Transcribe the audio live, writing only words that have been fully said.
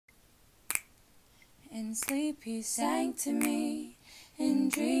In sleep he sang to me, in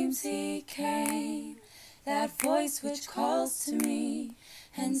dreams he came, that voice which calls to me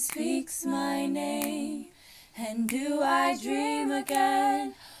and speaks my name. And do I dream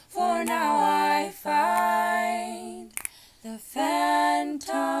again? For now I find the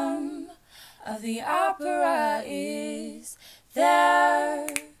phantom of the opera is there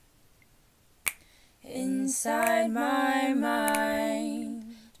inside my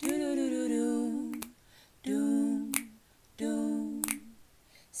mind. Do-do-do-do-doom, doom, doom.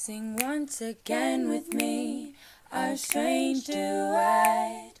 Sing once again with me our strange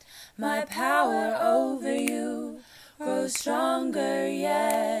duet. My power over you grows stronger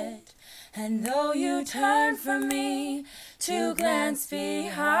yet. And though you turn from me to glance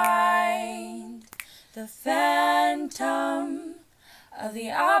behind, the phantom of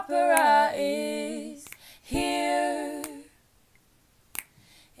the opera is here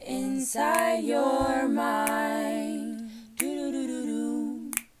inside your mind.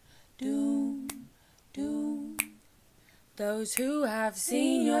 Do-do-do-do-doom, doom, doom. Those who have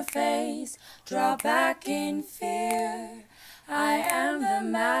seen your face draw back in fear. I am the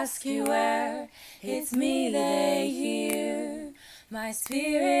mask you wear, it's me they hear. My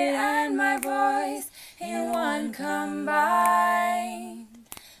spirit and my voice in one combined.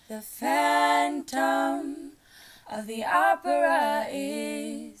 The phantom of the opera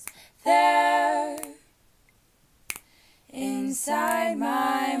is there inside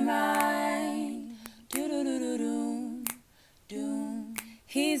my mind. Do-do-do-do-doom, doom.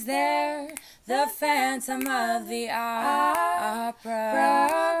 He's there, the phantom of the opera.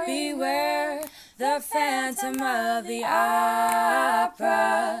 Beware, the phantom of the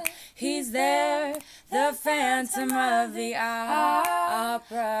opera. He's there, the phantom of the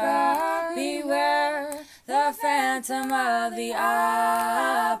opera. Beware, the phantom of the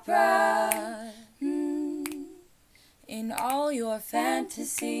opera. In all your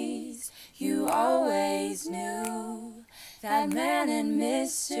fantasies, you always knew that man and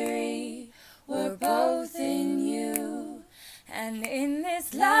mystery were both in you. And in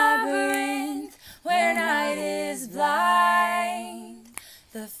this labyrinth where night is blind,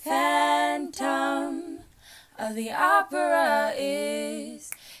 the phantom of the opera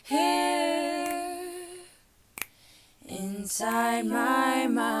is here inside my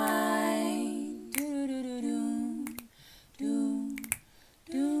mind. Do-do-do-doom, doom,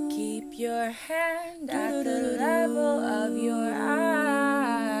 doom. Keep your hand at the level of your eye.